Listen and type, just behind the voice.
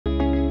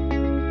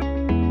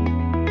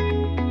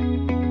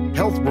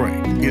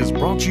HealthBreak is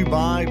brought to you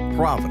by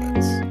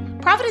Providence.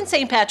 Providence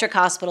St. Patrick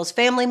Hospital's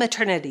Family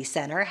Maternity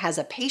Center has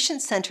a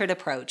patient-centered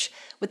approach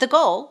with the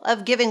goal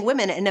of giving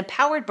women an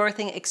empowered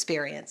birthing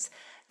experience.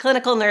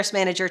 Clinical Nurse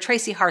Manager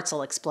Tracy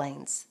Hatrzell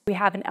explains. We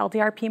have an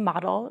LDRP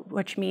model,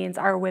 which means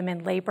our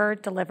women labor,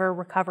 deliver,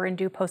 recover, and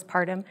do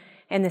postpartum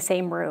in the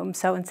same room.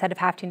 So instead of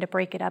having to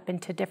break it up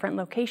into different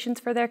locations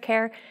for their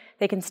care,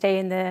 they can stay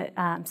in the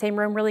same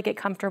room, really get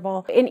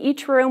comfortable. In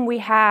each room, we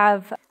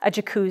have a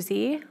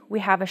jacuzzi, we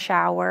have a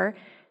shower,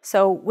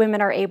 so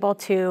women are able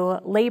to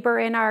labor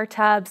in our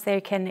tubs.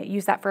 They can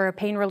use that for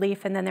pain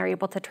relief, and then they're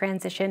able to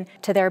transition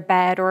to their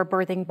bed or a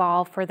birthing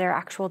ball for their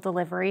actual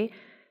delivery.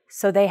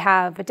 So they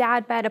have a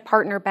dad bed, a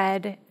partner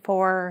bed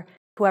for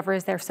whoever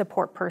is their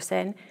support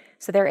person.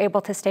 So they're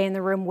able to stay in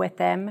the room with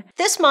them.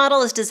 This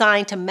model is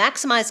designed to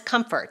maximize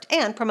comfort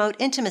and promote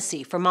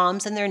intimacy for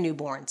moms and their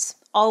newborns,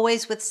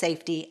 always with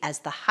safety as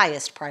the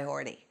highest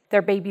priority.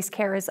 Their baby's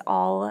care is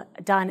all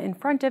done in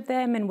front of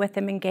them and with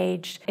them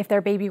engaged. If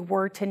their baby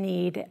were to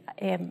need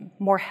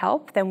more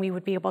help, then we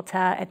would be able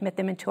to admit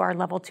them into our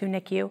level 2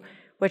 NICU,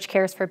 which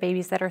cares for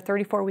babies that are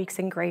 34 weeks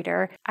and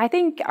greater. I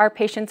think our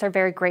patients are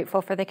very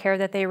grateful for the care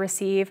that they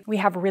receive. We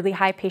have really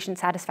high patient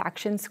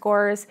satisfaction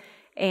scores,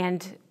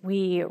 and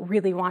we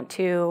really want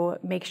to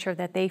make sure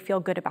that they feel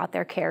good about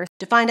their care.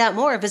 To find out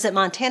more, visit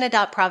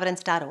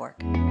montana.providence.org.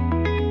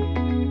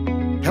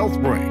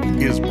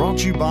 HealthBreak is brought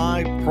to you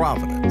by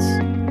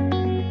Providence.